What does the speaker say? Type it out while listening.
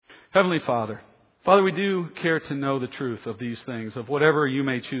Heavenly Father, we do care to know the truth of these things, of whatever you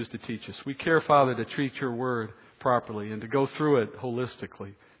may choose to teach us. We care, Father, to treat your word properly and to go through it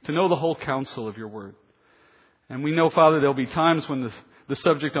holistically, to know the whole counsel of your word. And we know, Father, there'll be times when the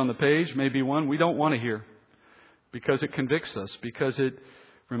subject on the page may be one we don't want to hear because it convicts us, because it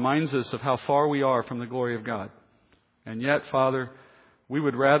reminds us of how far we are from the glory of God. And yet, Father, we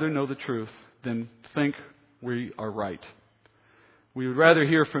would rather know the truth than think we are right. We would rather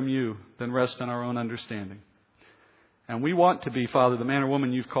hear from you than rest on our own understanding. And we want to be, Father, the man or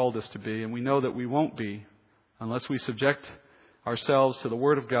woman you've called us to be, and we know that we won't be unless we subject ourselves to the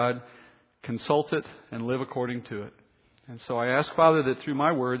Word of God, consult it, and live according to it. And so I ask, Father, that through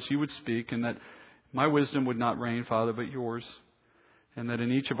my words you would speak, and that my wisdom would not reign, Father, but yours, and that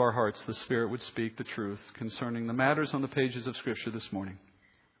in each of our hearts the Spirit would speak the truth concerning the matters on the pages of Scripture this morning.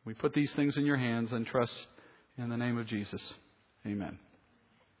 We put these things in your hands and trust in the name of Jesus. Amen.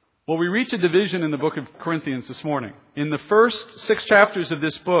 Well, we reach a division in the book of Corinthians this morning. In the first 6 chapters of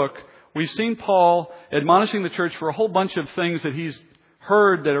this book, we've seen Paul admonishing the church for a whole bunch of things that he's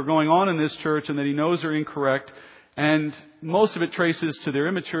heard that are going on in this church and that he knows are incorrect. And most of it traces to their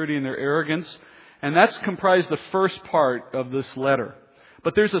immaturity and their arrogance. And that's comprised the first part of this letter.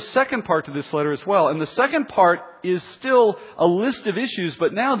 But there's a second part to this letter as well. And the second part is still a list of issues,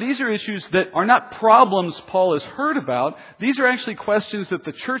 but now these are issues that are not problems Paul has heard about. These are actually questions that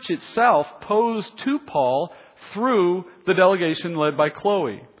the church itself posed to Paul through the delegation led by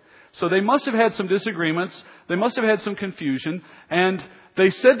Chloe. So they must have had some disagreements. They must have had some confusion. And they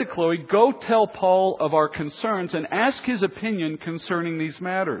said to Chloe, go tell Paul of our concerns and ask his opinion concerning these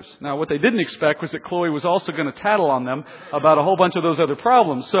matters. Now, what they didn't expect was that Chloe was also going to tattle on them about a whole bunch of those other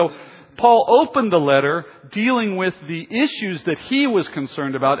problems. So Paul opened the letter dealing with the issues that he was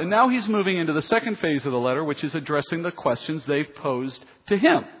concerned about. And now he's moving into the second phase of the letter, which is addressing the questions they've posed to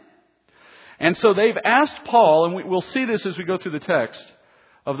him. And so they've asked Paul, and we'll see this as we go through the text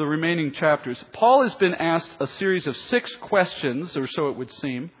of the remaining chapters. Paul has been asked a series of 6 questions, or so it would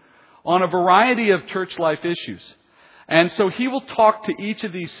seem, on a variety of church life issues. And so he will talk to each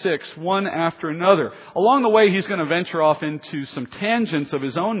of these 6, one after another. Along the way, he's going to venture off into some tangents of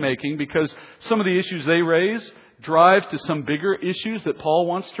his own making, because some of the issues they raise drive to some bigger issues that Paul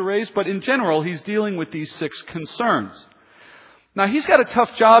wants to raise. But in general, he's dealing with these 6 concerns. Now, he's got a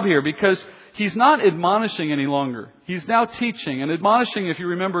tough job here because he's not admonishing any longer. He's now teaching. And admonishing, if you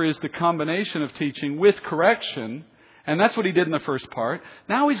remember, is the combination of teaching with correction. And that's what he did in the first part.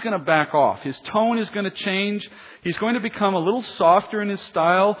 Now he's going to back off. His tone is going to change. He's going to become a little softer in his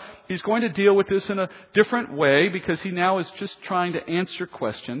style. He's going to deal with this in a different way because he now is just trying to answer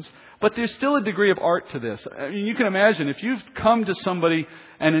questions. But there's still a degree of art to this. I mean, you can imagine if you've come to somebody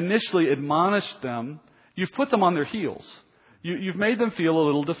and initially admonished them, you've put them on their heels. You've made them feel a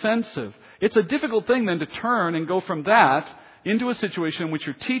little defensive. It's a difficult thing then to turn and go from that into a situation in which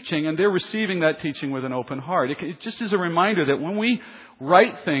you're teaching and they're receiving that teaching with an open heart. It just is a reminder that when we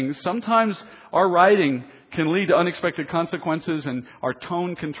write things, sometimes our writing can lead to unexpected consequences and our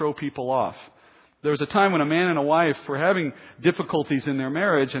tone can throw people off. There was a time when a man and a wife were having difficulties in their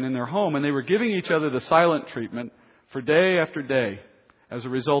marriage and in their home, and they were giving each other the silent treatment for day after day as a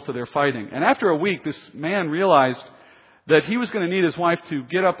result of their fighting. And after a week, this man realized that he was going to need his wife to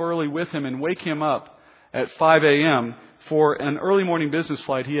get up early with him and wake him up at 5 a.m. for an early morning business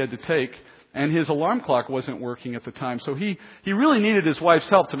flight he had to take. And his alarm clock wasn't working at the time. So he really needed his wife's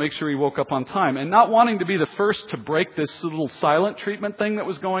help to make sure he woke up on time. And not wanting to be the first to break this little silent treatment thing that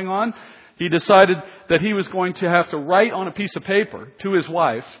was going on, he decided that he was going to have to write on a piece of paper to his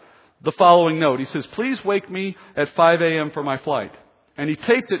wife the following note. He says, "Please wake me at 5 a.m. for my flight." And he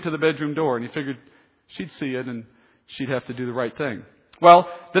taped it to the bedroom door, and he figured she'd see it and she'd have to do the right thing. Well,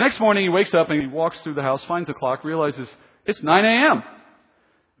 the next morning he wakes up and he walks through the house, finds the clock, realizes it's 9 a.m.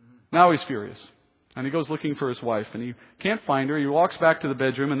 Now he's furious. And he goes looking for his wife and he can't find her. He walks back to the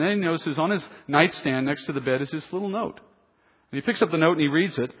bedroom and then he notices on his nightstand next to the bed is this little note. And he picks up the note and he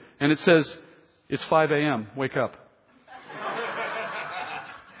reads it and it says, "It's 5 a.m. Wake up."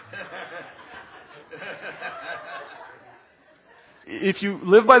 If you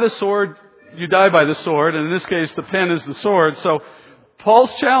live by the sword, you die by the sword. And in this case, the pen is the sword. So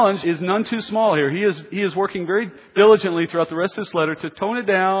Paul's challenge is none too small here. He is working very diligently throughout the rest of this letter to tone it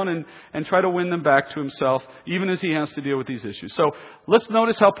down and try to win them back to himself, even as he has to deal with these issues. So let's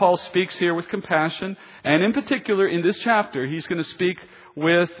notice how Paul speaks here with compassion. And in particular, in this chapter, he's going to speak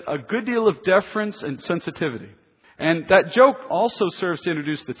with a good deal of deference and sensitivity. And that joke also serves to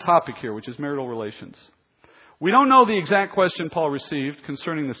introduce the topic here, which is marital relations. We don't know the exact question Paul received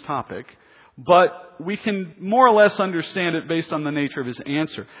concerning this topic. but we can more or less understand it based on the nature of his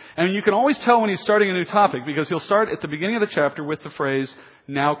answer. And you can always tell when he's starting a new topic, because he'll start at the beginning of the chapter with the phrase,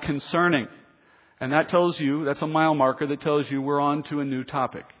 now concerning. And that tells you, that's a mile marker that tells you we're on to a new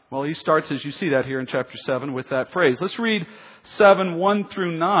topic. Well, he starts, as you see that here in chapter 7, with that phrase. Let's read 7, 1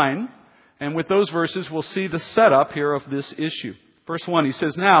 through 9. And with those verses, we'll see the setup here of this issue. Verse 1, he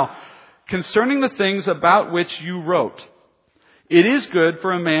says, now, concerning the things about which you wrote, it is good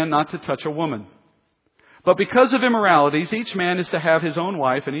for a man not to touch a woman. But because of immoralities, each man is to have his own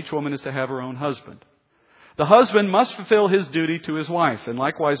wife, and each woman is to have her own husband. The husband must fulfill his duty to his wife, and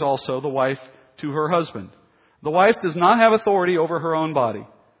likewise also the wife to her husband. The wife does not have authority over her own body,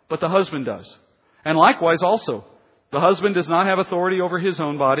 but the husband does. And likewise also, the husband does not have authority over his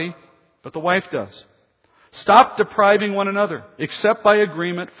own body, but the wife does. Stop depriving one another, except by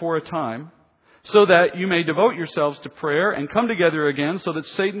agreement for a time, so that you may devote yourselves to prayer and come together again, so that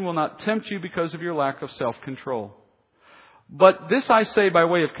Satan will not tempt you because of your lack of self-control. But this I say by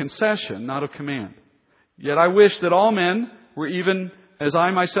way of concession, not of command. Yet I wish that all men were even as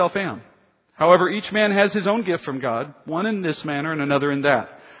I myself am. However, each man has his own gift from God, one in this manner and another in that.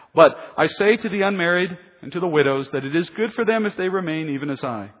 But I say to the unmarried and to the widows that it is good for them if they remain even as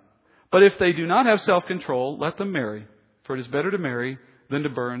I. But if they do not have self-control, let them marry, for it is better to marry than to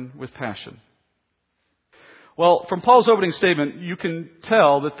burn with passion. Well, from Paul's opening statement, you can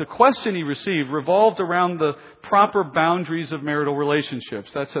tell that the question he received revolved around the proper boundaries of marital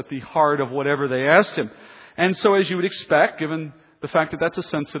relationships. That's at the heart of whatever they asked him. And so, as you would expect, given the fact that that's a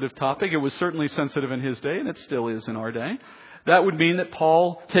sensitive topic, it was certainly sensitive in his day, and it still is in our day. That would mean that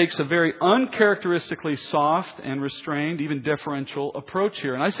Paul takes a very uncharacteristically soft and restrained, even deferential approach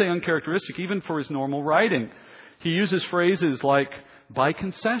here. And I say uncharacteristic even for his normal writing. He uses phrases like, by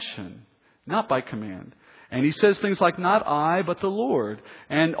concession, not by command. And he says things like, not I, but the Lord.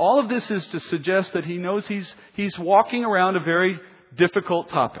 And all of this is to suggest that he knows he's walking around a very difficult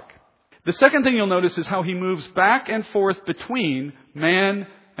topic. The second thing you'll notice is how he moves back and forth between man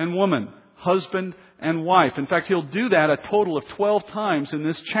and woman, husband and wife. In fact, he'll do that a total of 12 times in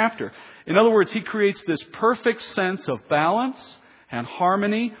this chapter. In other words, he creates this perfect sense of balance and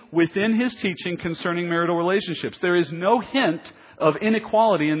harmony within his teaching concerning marital relationships. There is no hint of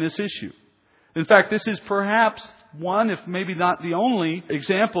inequality in this issue. In fact, this is perhaps one, if maybe not the only,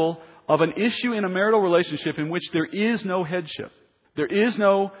 example of an issue in a marital relationship in which there is no headship. There is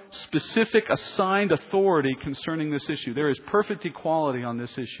no specific assigned authority concerning this issue. There is perfect equality on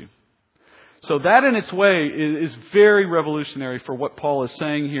this issue. So that in its way is very revolutionary for what Paul is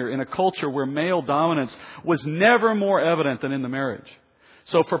saying here in a culture where male dominance was never more evident than in the marriage.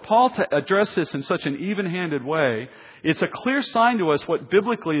 So for Paul to address this in such an even-handed way, it's a clear sign to us what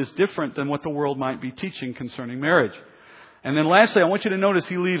biblically is different than what the world might be teaching concerning marriage. And then lastly, I want you to notice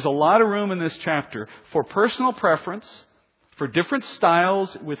he leaves a lot of room in this chapter for personal preference, for different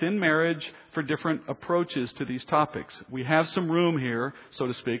styles within marriage, for different approaches to these topics. We have some room here, so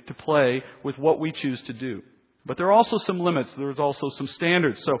to speak, to play with what we choose to do. But there are also some limits. There's also some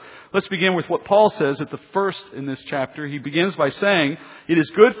standards. So let's begin with what Paul says at the first in this chapter. He begins by saying, it is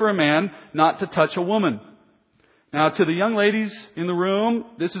good for a man not to touch a woman. Now, to the young ladies in the room,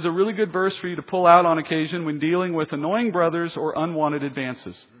 this is a really good verse for you to pull out on occasion when dealing with annoying brothers or unwanted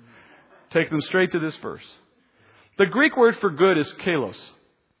advances. Take them straight to this verse. The Greek word for good is kalos.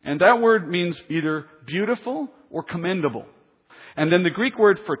 And that word means either beautiful or commendable. And then the Greek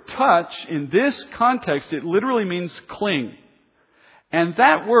word for touch, in this context, it literally means cling. And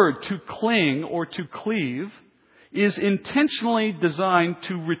that word, to cling or to cleave, is intentionally designed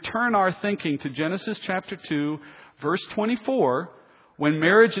to return our thinking to Genesis chapter 2, verse 24. When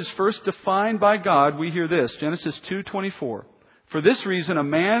marriage is first defined by God, we hear this, Genesis 2:24. For this reason, a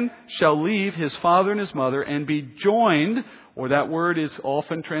man shall leave his father and his mother and be joined, or that word is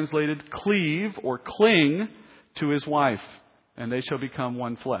often translated cleave or cling, to his wife, and they shall become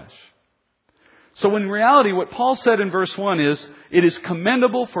one flesh. So in reality, what Paul said in verse 1 is, it is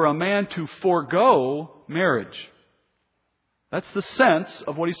commendable for a man to forego marriage. That's the sense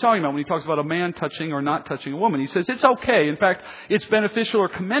of what he's talking about when he talks about a man touching or not touching a woman. He says it's okay. In fact, it's beneficial or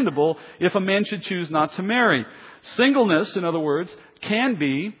commendable if a man should choose not to marry. Singleness, in other words, can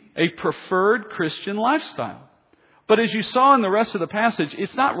be a preferred Christian lifestyle. But as you saw in the rest of the passage,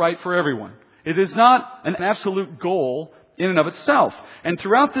 it's not right for everyone. It is not an absolute goal in and of itself. And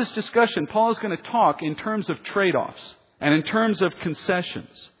throughout this discussion, Paul is going to talk in terms of trade-offs and in terms of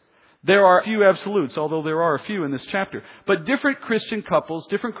concessions. There are a few absolutes, although there are a few in this chapter. But different Christian couples,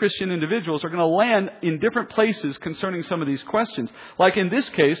 different Christian individuals are going to land in different places concerning some of these questions. Like in this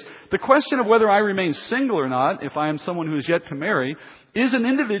case, the question of whether I remain single or not, if I am someone who is yet to marry, is an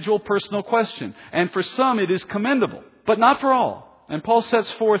individual personal question. And for some it is commendable, but not for all. And Paul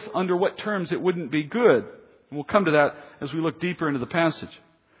sets forth under what terms it wouldn't be good. And we'll come to that as we look deeper into the passage.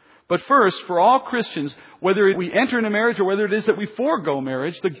 But first, for all Christians, whether we enter into marriage or whether it is that we forego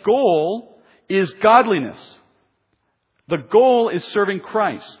marriage, the goal is godliness. The goal is serving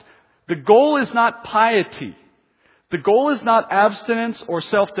Christ. The goal is not piety. The goal is not abstinence or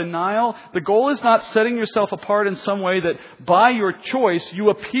self-denial. The goal is not setting yourself apart in some way that by your choice you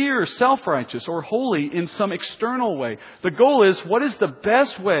appear self-righteous or holy in some external way. The goal is, what is the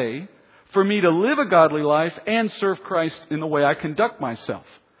best way for me to live a godly life and serve Christ in the way I conduct myself?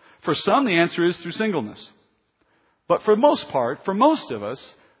 For some, the answer is through singleness. But for most of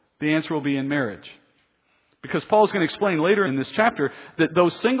us, the answer will be in marriage. Because Paul's going to explain later in this chapter that though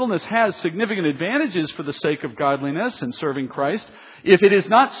singleness has significant advantages for the sake of godliness and serving Christ, if it is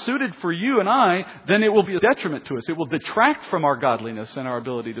not suited for you and I, then it will be a detriment to us. It will detract from our godliness and our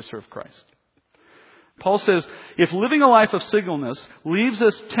ability to serve Christ. Paul says, if living a life of singleness leaves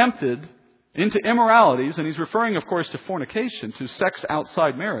us tempted into immoralities, and he's referring, of course, to fornication, to sex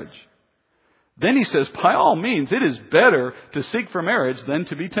outside marriage, then he says, by all means, it is better to seek for marriage than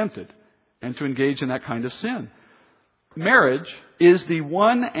to be tempted and to engage in that kind of sin. Marriage is the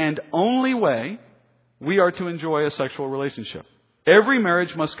one and only way we are to enjoy a sexual relationship. Every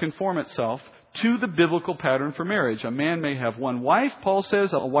marriage must conform itself to the biblical pattern for marriage. A man may have one wife, Paul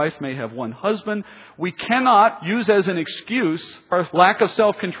says. A wife may have one husband. We cannot use as an excuse our lack of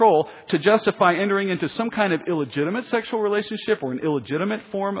self-control to justify entering into some kind of illegitimate sexual relationship or an illegitimate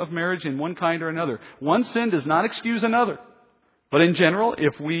form of marriage in one kind or another. One sin does not excuse another. But in general,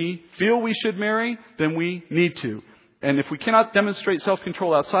 if we feel we should marry, then we need to. And if we cannot demonstrate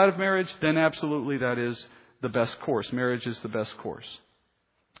self-control outside of marriage, then absolutely that is the best course. Marriage is the best course.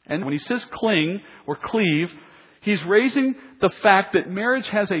 And when he says cling or cleave, he's raising the fact that marriage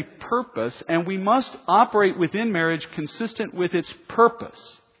has a purpose and we must operate within marriage consistent with its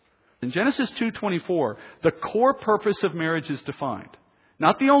purpose. In Genesis 2:24, the core purpose of marriage is defined.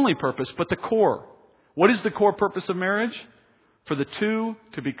 Not the only purpose, but the core. What is the core purpose of marriage? For the two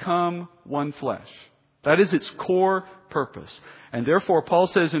to become one flesh. That is its core purpose. And therefore, Paul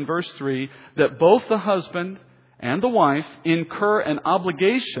says in verse 3 that both the husband and the wife incur an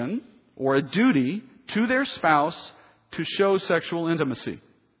obligation or a duty to their spouse to show sexual intimacy.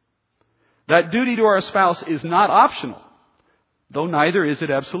 That duty to our spouse is not optional, though neither is it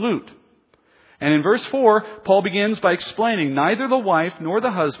absolute. And in verse 4, Paul begins by explaining neither the wife nor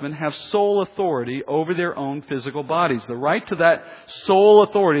the husband have sole authority over their own physical bodies. The right to that sole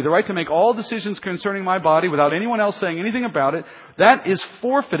authority, the right to make all decisions concerning my body without anyone else saying anything about it, that is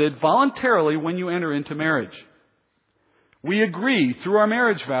forfeited voluntarily when you enter into marriage. We agree through our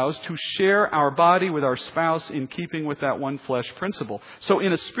marriage vows to share our body with our spouse in keeping with that one flesh principle. So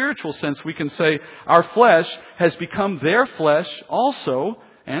in a spiritual sense, we can say our flesh has become their flesh also,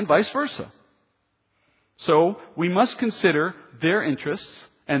 and vice versa. So we must consider their interests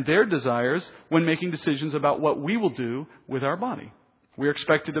and their desires when making decisions about what we will do with our body. We are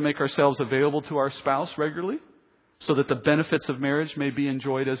expected to make ourselves available to our spouse regularly so that the benefits of marriage may be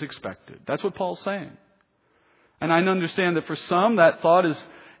enjoyed as expected. That's what Paul's saying. And I understand that for some that thought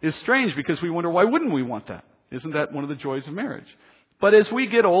is strange because we wonder, why wouldn't we want that? Isn't that one of the joys of marriage? But as we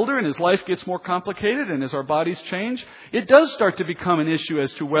get older and as life gets more complicated and as our bodies change, it does start to become an issue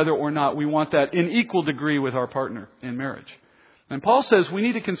as to whether or not we want that in equal degree with our partner in marriage. And Paul says we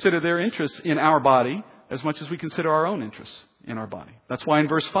need to consider their interests in our body as much as we consider our own interests in our body. That's why in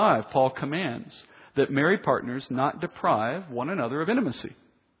verse 5, Paul commands that married partners not deprive one another of intimacy.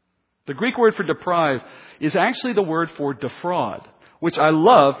 The Greek word for deprive is actually the word for defraud, which I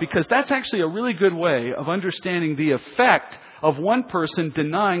love because that's actually a really good way of understanding the effect of one person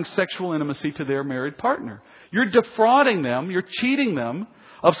denying sexual intimacy to their married partner. You're defrauding them, you're cheating them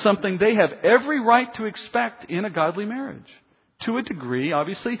of something they have every right to expect in a godly marriage. To a degree,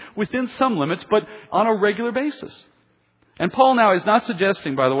 obviously, within some limits, but on a regular basis. And Paul now is not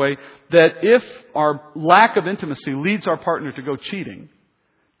suggesting, by the way, that if our lack of intimacy leads our partner to go cheating,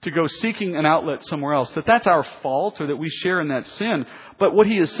 to go seeking an outlet somewhere else, that's our fault or that we share in that sin. But what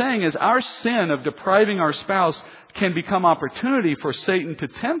he is saying is our sin of depriving our spouse can become opportunity for Satan to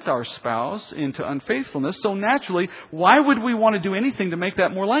tempt our spouse into unfaithfulness. So naturally, why would we want to do anything to make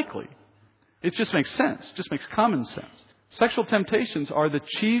that more likely? It just makes sense. It just makes common sense. Sexual temptations are the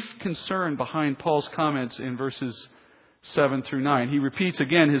chief concern behind Paul's comments in verses 7 through 9. He repeats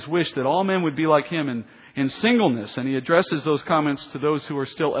again his wish that all men would be like him in singleness, and he addresses those comments to those who are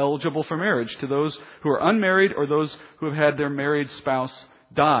still eligible for marriage, to those who are unmarried or those who have had their married spouse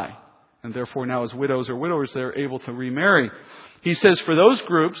die, and therefore now as widows or widowers they're able to remarry. He says for those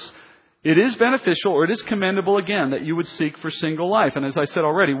groups, it is beneficial or it is commendable again that you would seek for single life. And as I said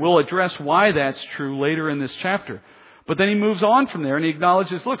already, we'll address why that's true later in this chapter. But then he moves on from there and he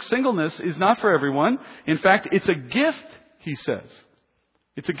acknowledges, look, singleness is not for everyone. In fact, it's a gift, he says.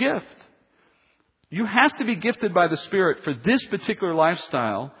 It's a gift. You have to be gifted by the Spirit for this particular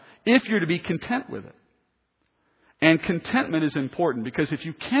lifestyle if you're to be content with it. And contentment is important because if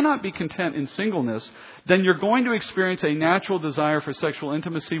you cannot be content in singleness, then you're going to experience a natural desire for sexual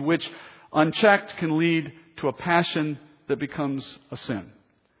intimacy, which unchecked can lead to a passion that becomes a sin.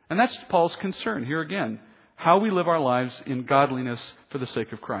 And that's Paul's concern here again. How we live our lives in godliness for the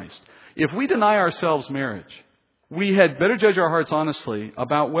sake of Christ. If we deny ourselves marriage, we had better judge our hearts honestly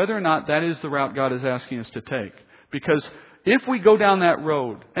about whether or not that is the route God is asking us to take. Because if we go down that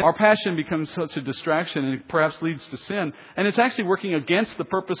road, our passion becomes such a distraction and it perhaps leads to sin, and it's actually working against the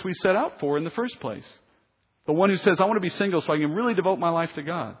purpose we set out for in the first place. The one who says, I want to be single so I can really devote my life to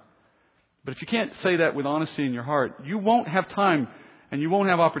God. But if you can't say that with honesty in your heart, you won't have time and you won't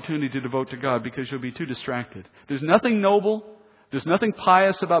have opportunity to devote to God because you'll be too distracted. There's nothing noble, there's nothing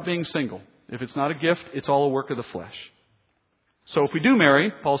pious about being single. If it's not a gift, it's all a work of the flesh. So if we do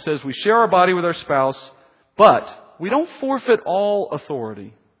marry, Paul says we share our body with our spouse, but we don't forfeit all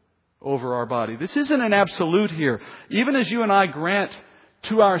authority over our body. This isn't an absolute here. Even as you and I grant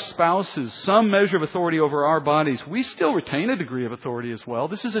to our spouses some measure of authority over our bodies, we still retain a degree of authority as well.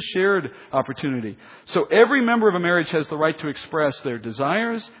 This is a shared opportunity. So every member of a marriage has the right to express their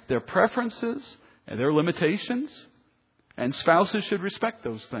desires, their preferences, and their limitations. And spouses should respect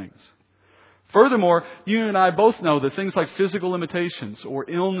those things. Furthermore, you and I both know that things like physical limitations or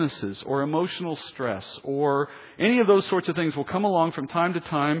illnesses or emotional stress or any of those sorts of things will come along from time to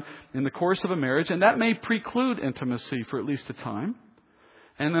time in the course of a marriage, and that may preclude intimacy for at least a time.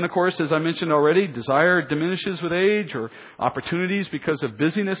 And then, of course, as I mentioned already, desire diminishes with age or opportunities because of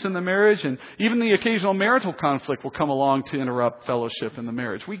busyness in the marriage. And even the occasional marital conflict will come along to interrupt fellowship in the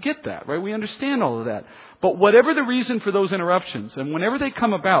marriage. We get that, right? We understand all of that. But whatever the reason for those interruptions, and whenever they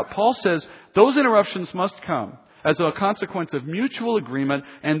come about, Paul says those interruptions must come as a consequence of mutual agreement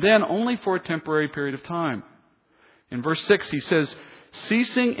and then only for a temporary period of time. In verse 6, he says,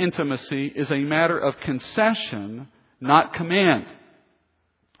 ceasing intimacy is a matter of concession, not command.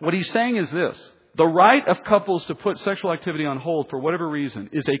 What he's saying is this. The right of couples to put sexual activity on hold for whatever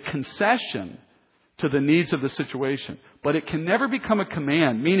reason is a concession to the needs of the situation. But it can never become a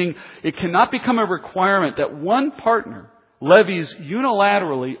command, meaning it cannot become a requirement that one partner levies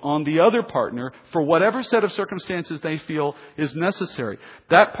unilaterally on the other partner for whatever set of circumstances they feel is necessary.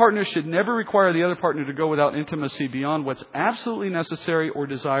 That partner should never require the other partner to go without intimacy beyond what's absolutely necessary or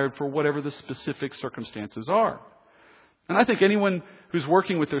desired for whatever the specific circumstances are. And I think anyone who's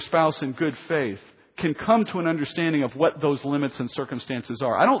working with their spouse in good faith can come to an understanding of what those limits and circumstances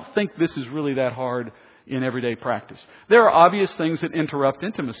are. I don't think this is really that hard in everyday practice. There are obvious things that interrupt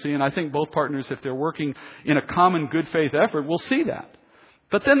intimacy, and I think both partners, if they're working in a common good faith effort, will see that.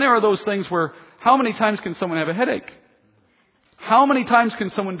 But then there are those things where how many times can someone have a headache? How many times can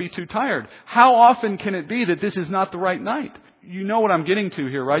someone be too tired? How often can it be that this is not the right night? You know what I'm getting to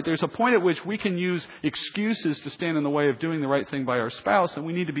here, right? There's a point at which we can use excuses to stand in the way of doing the right thing by our spouse, and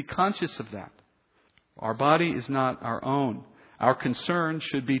we need to be conscious of that. Our body is not our own. Our concern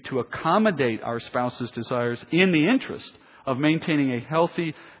should be to accommodate our spouse's desires in the interest of maintaining a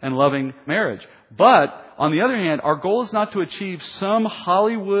healthy and loving marriage. But, on the other hand, our goal is not to achieve some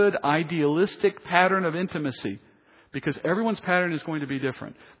Hollywood idealistic pattern of intimacy, because everyone's pattern is going to be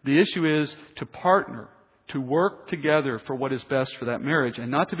different. The issue is to partner, to work together for what is best for that marriage, and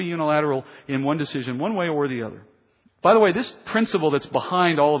not to be unilateral in one decision, one way or the other. By the way, this principle that's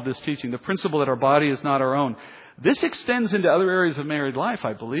behind all of this teaching, the principle that our body is not our own, this extends into other areas of married life,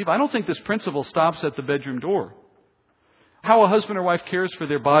 I believe. I don't think this principle stops at the bedroom door. How a husband or wife cares for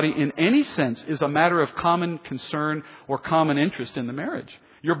their body in any sense is a matter of common concern or common interest in the marriage.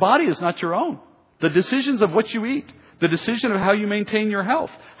 Your body is not your own. The decisions of what you eat, the decision of how you maintain your health,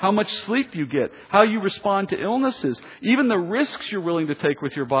 how much sleep you get, how you respond to illnesses, even the risks you're willing to take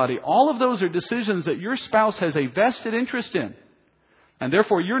with your body. All of those are decisions that your spouse has a vested interest in. And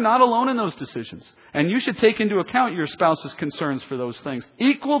therefore, you're not alone in those decisions. And you should take into account your spouse's concerns for those things,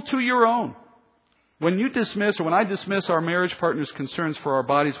 equal to your own. When you dismiss, or when I dismiss our marriage partner's concerns for our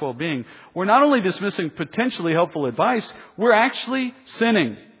body's well-being, we're not only dismissing potentially helpful advice, we're actually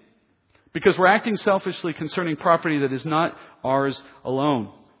sinning. Because we're acting selfishly concerning property that is not ours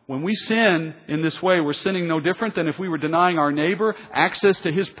alone. When we sin in this way, we're sinning no different than if we were denying our neighbor access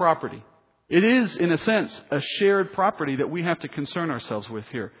to his property. It is, in a sense, a shared property that we have to concern ourselves with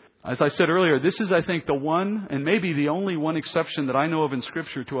here. As I said earlier, this is, I think, the one, and maybe the only one exception that I know of in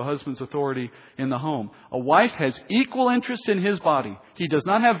Scripture to a husband's authority in the home. A wife has equal interest in his body. He does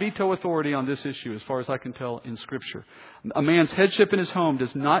not have veto authority on this issue, as far as I can tell in Scripture. A man's headship in his home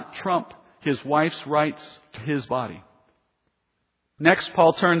does not trump his wife's rights to his body. Next,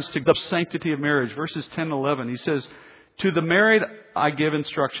 Paul turns to the sanctity of marriage. Verses 10 and 11. He says, "To the married I give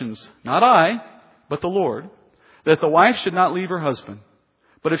instructions, not I, but the Lord, that the wife should not leave her husband.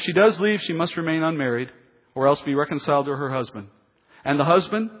 But if she does leave, she must remain unmarried, or else be reconciled to her husband. And the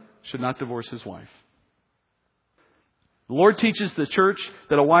husband should not divorce his wife." The Lord teaches the church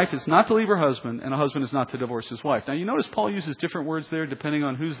that a wife is not to leave her husband, and a husband is not to divorce his wife. Now, you notice Paul uses different words there depending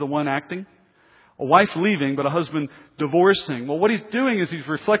on who's the one acting. A wife leaving, but a husband divorcing. Well, what he's doing is he's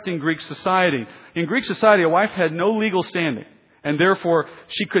reflecting Greek society. In Greek society, a wife had no legal standing, and therefore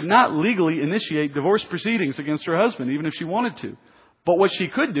she could not legally initiate divorce proceedings against her husband, even if she wanted to. But what she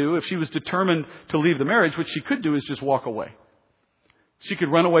could do, if she was determined to leave the marriage, what she could do is just walk away. She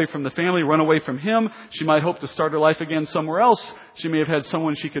could run away from the family, run away from him. She might hope to start her life again somewhere else. She may have had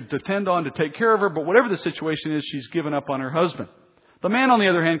someone she could depend on to take care of her, but whatever the situation is, she's given up on her husband. The man, on the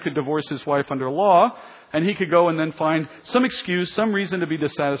other hand, could divorce his wife under law, and he could go and then find some excuse, some reason to be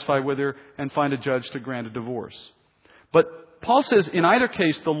dissatisfied with her, and find a judge to grant a divorce. But Paul says, in either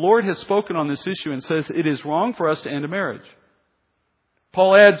case, the Lord has spoken on this issue and says it is wrong for us to end a marriage.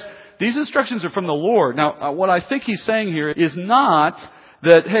 Paul adds, these instructions are from the Lord. Now, what I think he's saying here is not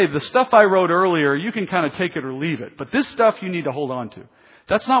that, hey, the stuff I wrote earlier, you can kind of take it or leave it. But this stuff you need to hold on to.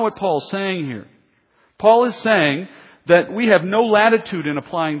 That's not what Paul's saying here. Paul is saying that we have no latitude in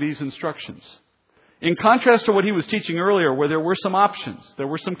applying these instructions. In contrast to what he was teaching earlier, where there were some options, there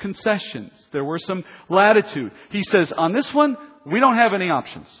were some concessions, there were some latitude. He says, on this one, we don't have any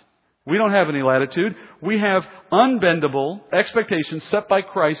options. We don't have any latitude. We have unbendable expectations set by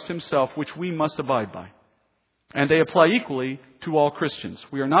Christ Himself, which we must abide by. And they apply equally to all Christians.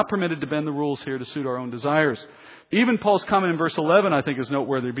 We are not permitted to bend the rules here to suit our own desires. Even Paul's comment in verse 11, I think, is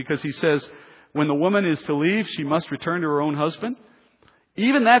noteworthy because he says, when the woman is to leave, she must return to her own husband.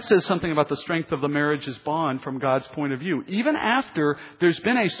 Even that says something about the strength of the marriage's bond from God's point of view. Even after there's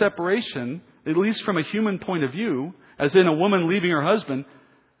been a separation, at least from a human point of view, as in a woman leaving her husband,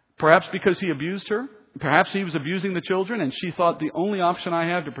 perhaps because he abused her. Perhaps he was abusing the children and she thought the only option I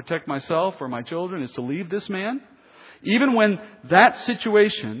have to protect myself or my children is to leave this man. Even when that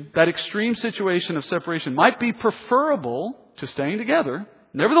situation, that extreme situation of separation might be preferable to staying together,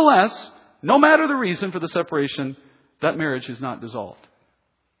 nevertheless, no matter the reason for the separation, that marriage is not dissolved.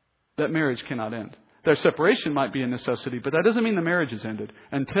 That marriage cannot end. Their separation might be a necessity, but that doesn't mean the marriage is ended.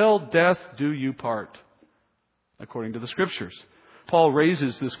 Until death do you part, according to the Scriptures. Paul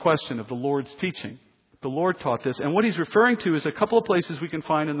raises this question of the Lord's teaching. The Lord taught this. And what he's referring to is a couple of places we can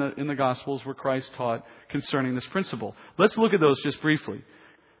find in the Gospels where Christ taught concerning this principle. Let's look at those just briefly.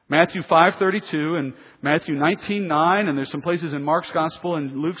 Matthew 5:32 and Matthew 19:9, and there's some places in Mark's Gospel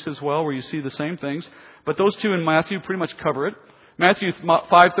and Luke's as well where you see the same things. But those two in Matthew pretty much cover it. Matthew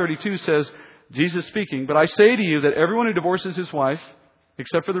 5:32 says, Jesus speaking, "But I say to you that everyone who divorces his wife,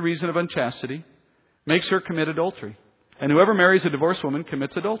 except for the reason of unchastity, makes her commit adultery. And whoever marries a divorced woman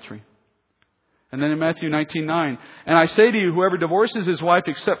commits adultery." And then in Matthew 19:9, "And I say to you, whoever divorces his wife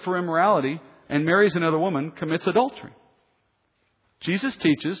except for immorality and marries another woman commits adultery." Jesus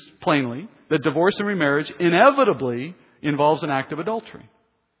teaches plainly that divorce and remarriage inevitably involves an act of adultery.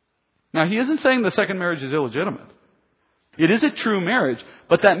 Now, he isn't saying the second marriage is illegitimate. It is a true marriage,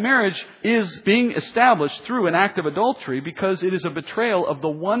 but that marriage is being established through an act of adultery because it is a betrayal of the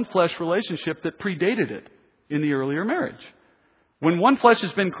one flesh relationship that predated it in the earlier marriage. When one flesh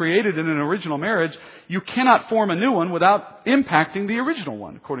has been created in an original marriage, you cannot form a new one without impacting the original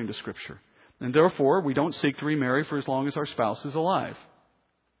one, according to Scripture. And therefore, we don't seek to remarry for as long as our spouse is alive.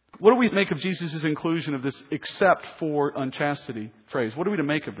 What do we make of Jesus' inclusion of this "except for unchastity" phrase? What are we to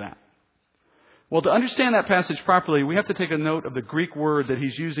make of that? Well, to understand that passage properly, we have to take a note of the Greek word that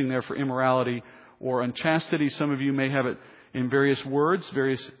he's using there for immorality or unchastity. Some of you may have it in various words,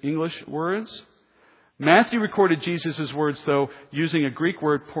 various English words. Matthew recorded Jesus' words, though, using a Greek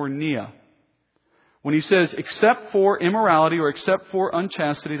word, porneia. When he says, except for immorality or except for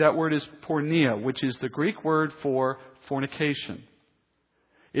unchastity, that word is porneia, which is the Greek word for fornication.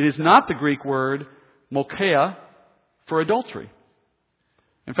 It is not the Greek word mokeia for adultery.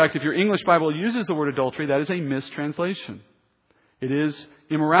 In fact, if your English Bible uses the word adultery, that is a mistranslation. It is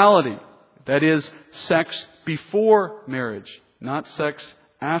immorality. That is, sex before marriage, not sex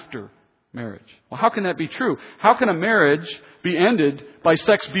after marriage. Well, how can that be true? How can a marriage be ended by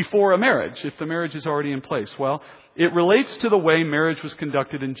sex before a marriage if the marriage is already in place? Well, it relates to the way marriage was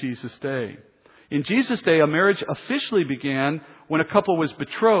conducted in Jesus' day. In Jesus' day, a marriage officially began when a couple was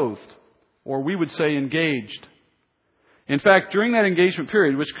betrothed, or we would say engaged. In fact, during that engagement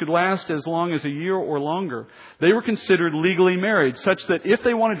period, which could last as long as a year or longer, they were considered legally married, such that if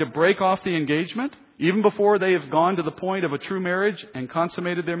they wanted to break off the engagement, even before they have gone to the point of a true marriage and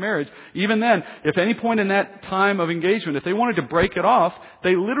consummated their marriage, even then, if any point in that time of engagement, if they wanted to break it off,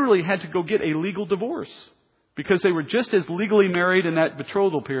 they literally had to go get a legal divorce, because they were just as legally married in that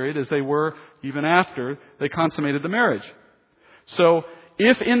betrothal period as they were even after they consummated the marriage. So,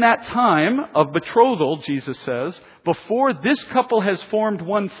 if in that time of betrothal, Jesus says, before this couple has formed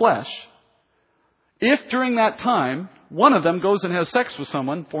one flesh, if during that time one of them goes and has sex with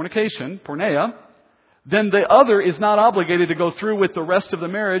someone, fornication, porneia, then the other is not obligated to go through with the rest of the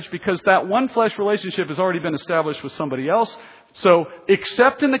marriage, because that one flesh relationship has already been established with somebody else. So,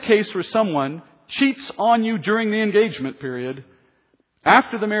 except in the case where someone cheats on you during the engagement period,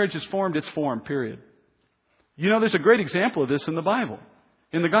 after the marriage is formed, it's formed, period. You know, there's a great example of this in the Bible.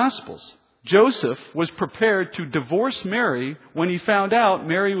 In the Gospels, Joseph was prepared to divorce Mary when he found out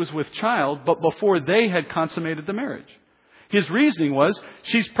Mary was with child, but before they had consummated the marriage. His reasoning was,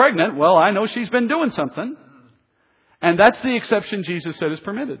 she's pregnant, well, I know she's been doing something. And that's the exception Jesus said is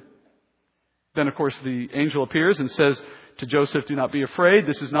permitted. Then, of course, the angel appears and says to Joseph, do not be afraid.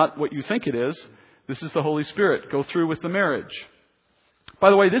 This is not what you think it is. This is the Holy Spirit. Go through with the marriage. By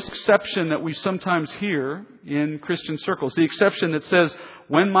the way, this exception that we sometimes hear in Christian circles, the exception that says,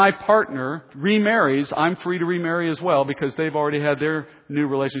 when my partner remarries, I'm free to remarry as well, because they've already had their new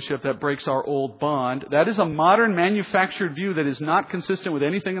relationship that breaks our old bond. That is a modern manufactured view that is not consistent with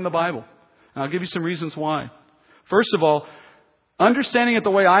anything in the Bible. And I'll give you some reasons why. First of all, understanding it the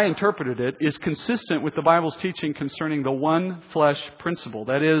way I interpreted it is consistent with the Bible's teaching concerning the one flesh principle.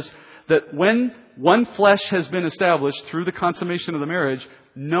 That is, that when one flesh has been established through the consummation of the marriage,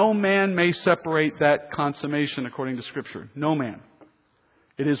 no man may separate that consummation according to Scripture. No man.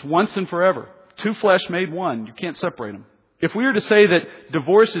 It is once and forever. Two flesh made one. You can't separate them. If we were to say that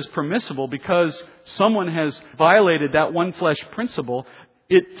divorce is permissible because someone has violated that one flesh principle,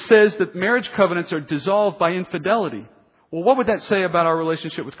 it says that marriage covenants are dissolved by infidelity. Well, what would that say about our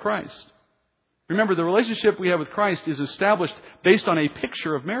relationship with Christ? Remember, the relationship we have with Christ is established based on a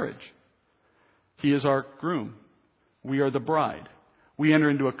picture of marriage. He is our groom. We are the bride. We enter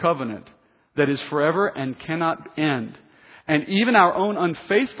into a covenant that is forever and cannot end. And even our own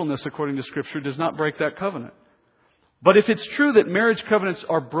unfaithfulness, according to Scripture, does not break that covenant. But if it's true that marriage covenants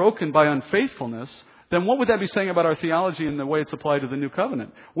are broken by unfaithfulness, then what would that be saying about our theology and the way it's applied to the new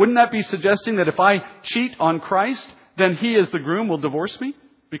covenant? Wouldn't that be suggesting that if I cheat on Christ, then He as the groom will divorce me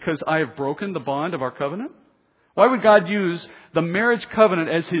because I have broken the bond of our covenant? Why would God use the marriage covenant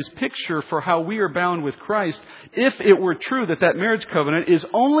as His picture for how we are bound with Christ if it were true that that marriage covenant is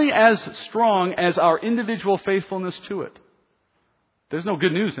only as strong as our individual faithfulness to it? There's no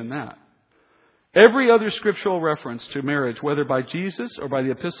good news in that. Every other scriptural reference to marriage, whether by Jesus or by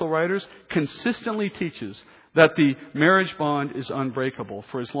the epistle writers, consistently teaches that the marriage bond is unbreakable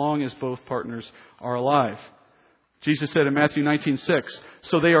for as long as both partners are alive. Jesus said in Matthew 19:6,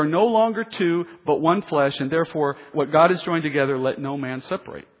 so they are no longer two, but one flesh, and therefore what God has joined together, let no man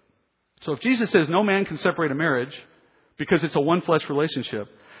separate. So if Jesus says no man can separate a marriage because it's a one flesh relationship,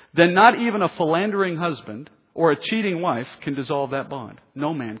 then not even a philandering husband or a cheating wife can dissolve that bond.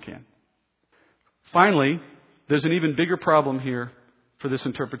 No man can. Finally, there's an even bigger problem here for this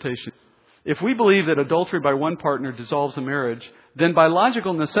interpretation. If we believe that adultery by one partner dissolves a marriage, then by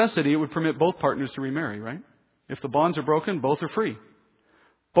logical necessity it would permit both partners to remarry, right? If the bonds are broken, both are free.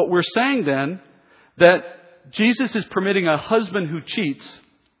 But we're saying then that Jesus is permitting a husband who cheats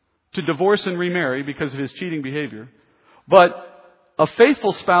to divorce and remarry because of his cheating behavior. But a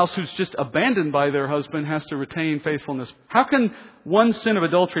faithful spouse who's just abandoned by their husband has to retain faithfulness. How can one sin of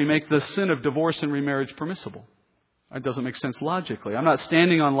adultery make the sin of divorce and remarriage permissible? That doesn't make sense logically. I'm not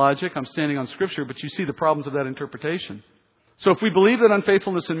standing on logic, I'm standing on Scripture, but you see the problems of that interpretation. So if we believe that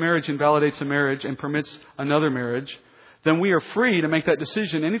unfaithfulness in marriage invalidates a marriage and permits another marriage, then we are free to make that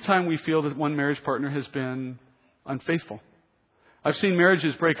decision anytime we feel that one marriage partner has been unfaithful. I've seen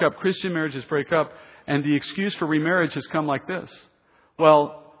marriages break up, Christian marriages break up, and the excuse for remarriage has come like this.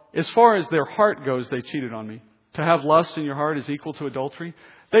 Well, as far as their heart goes, they cheated on me. To have lust in your heart is equal to adultery.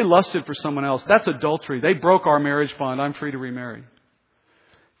 They lusted for someone else. That's adultery. They broke our marriage bond. I'm free to remarry.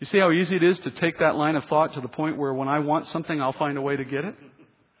 You see how easy it is to take that line of thought to the point where when I want something, I'll find a way to get it?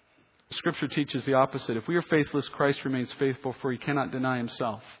 Scripture teaches the opposite. If we are faithless, Christ remains faithful, for He cannot deny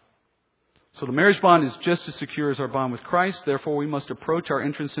Himself. So the marriage bond is just as secure as our bond with Christ. Therefore, we must approach our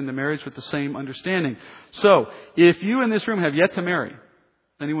entrance into marriage with the same understanding. So, if you in this room have yet to marry,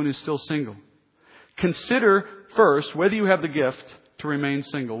 anyone who's still single, consider first whether you have the gift to remain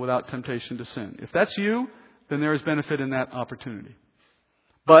single without temptation to sin. If that's you, then there is benefit in that opportunity.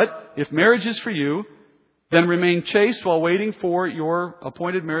 But if marriage is for you, then remain chaste while waiting for your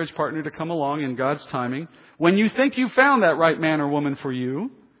appointed marriage partner to come along in God's timing. When you think you've found that right man or woman for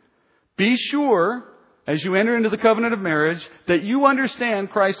you, be sure, as you enter into the covenant of marriage, that you understand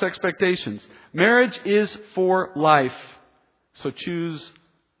Christ's expectations. Marriage is for life, so choose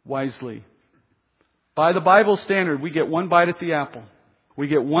wisely. By the Bible standard, we get one bite at the apple. We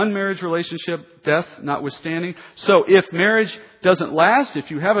get one marriage relationship, death notwithstanding. So if marriage doesn't last,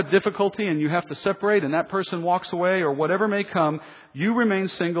 if you have a difficulty and you have to separate and that person walks away or whatever may come, you remain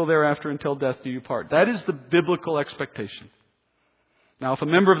single thereafter until death do you part. That is the biblical expectation. Now, if a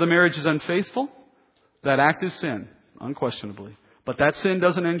member of the marriage is unfaithful, that act is sin, unquestionably. But that sin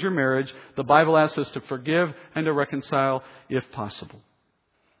doesn't end your marriage. The Bible asks us to forgive and to reconcile if possible.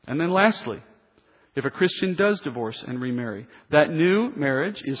 And then lastly, if a Christian does divorce and remarry, that new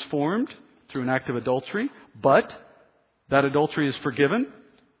marriage is formed through an act of adultery, but that adultery is forgiven,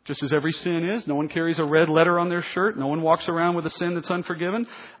 just as every sin is. No one carries a red letter on their shirt. No one walks around with a sin that's unforgiven.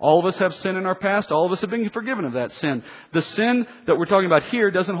 All of us have sin in our past. All of us have been forgiven of that sin. The sin that we're talking about here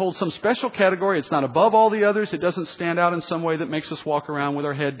doesn't hold some special category. It's not above all the others. It doesn't stand out in some way that makes us walk around with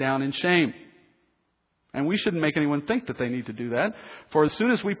our head down in shame. And we shouldn't make anyone think that they need to do that. For as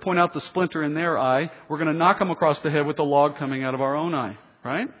soon as we point out the splinter in their eye, we're going to knock them across the head with the log coming out of our own eye.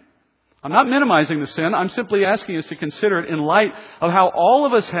 Right? I'm not minimizing the sin. I'm simply asking us to consider it in light of how all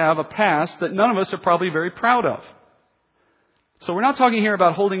of us have a past that none of us are probably very proud of. So we're not talking here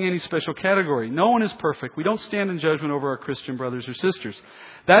about holding any special category. No one is perfect. We don't stand in judgment over our Christian brothers or sisters.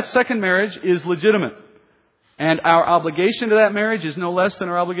 That second marriage is legitimate. And our obligation to that marriage is no less than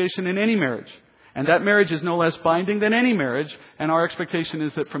our obligation in any marriage. And that marriage is no less binding than any marriage. And our expectation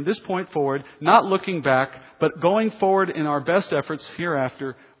is that from this point forward, not looking back, but going forward in our best efforts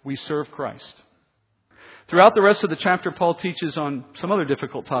hereafter, we serve Christ. Throughout the rest of the chapter, Paul teaches on some other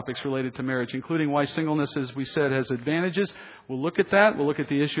difficult topics related to marriage, including why singleness, as we said, has advantages. We'll look at that. We'll look at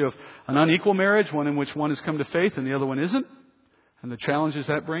the issue of an unequal marriage, one in which one has come to faith and the other one isn't, and the challenges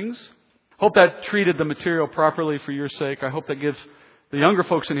that brings. Hope that treated the material properly for your sake. I hope that gives the younger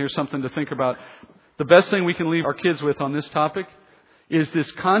folks in here something to think about. The best thing we can leave our kids with on this topic is this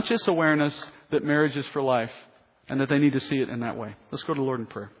conscious awareness that marriage is for life and that they need to see it in that way. Let's go to the Lord in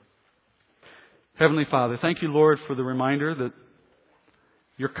prayer. Heavenly Father, thank you, Lord, for the reminder that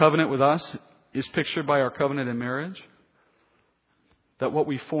your covenant with us is pictured by our covenant in marriage. That what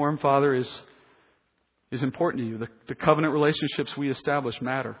we form, Father, is important to you. The covenant relationships we establish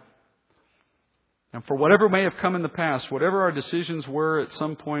matter. And for whatever may have come in the past, whatever our decisions were at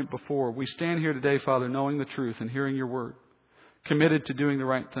some point before, we stand here today, Father, knowing the truth and hearing your word, committed to doing the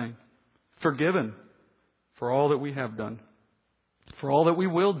right thing, forgiven for all that we have done, for all that we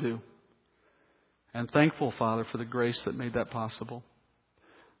will do, and thankful, Father, for the grace that made that possible.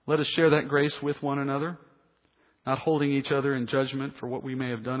 Let us share that grace with one another, not holding each other in judgment for what we may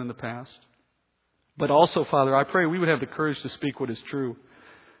have done in the past. But also, Father, I pray we would have the courage to speak what is true,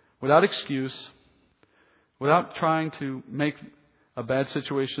 without excuse, without trying to make a bad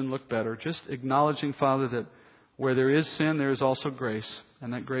situation look better, just acknowledging, Father, that where there is sin, there is also grace,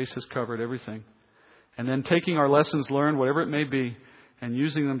 and that grace has covered everything. And then taking our lessons learned, whatever it may be, and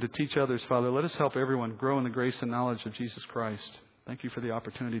using them to teach others, Father, let us help everyone grow in the grace and knowledge of Jesus Christ. Thank you for the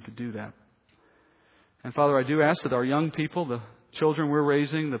opportunity to do that. And Father, I do ask that our young people, the children we're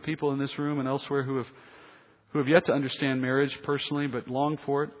raising, the people in this room and elsewhere who have yet to understand marriage personally but long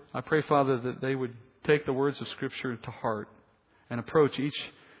for it, I pray, Father, that they would take the words of Scripture to heart and approach each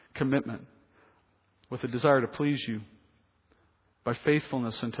commitment with a desire to please you by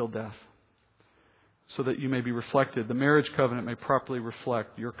faithfulness until death, so that you may be reflected. The marriage covenant may properly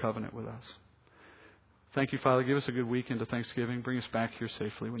reflect your covenant with us. Thank you, Father. Give us a good week into Thanksgiving. Bring us back here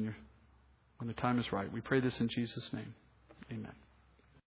safely when the time is right. We pray this in Jesus' name. Amen.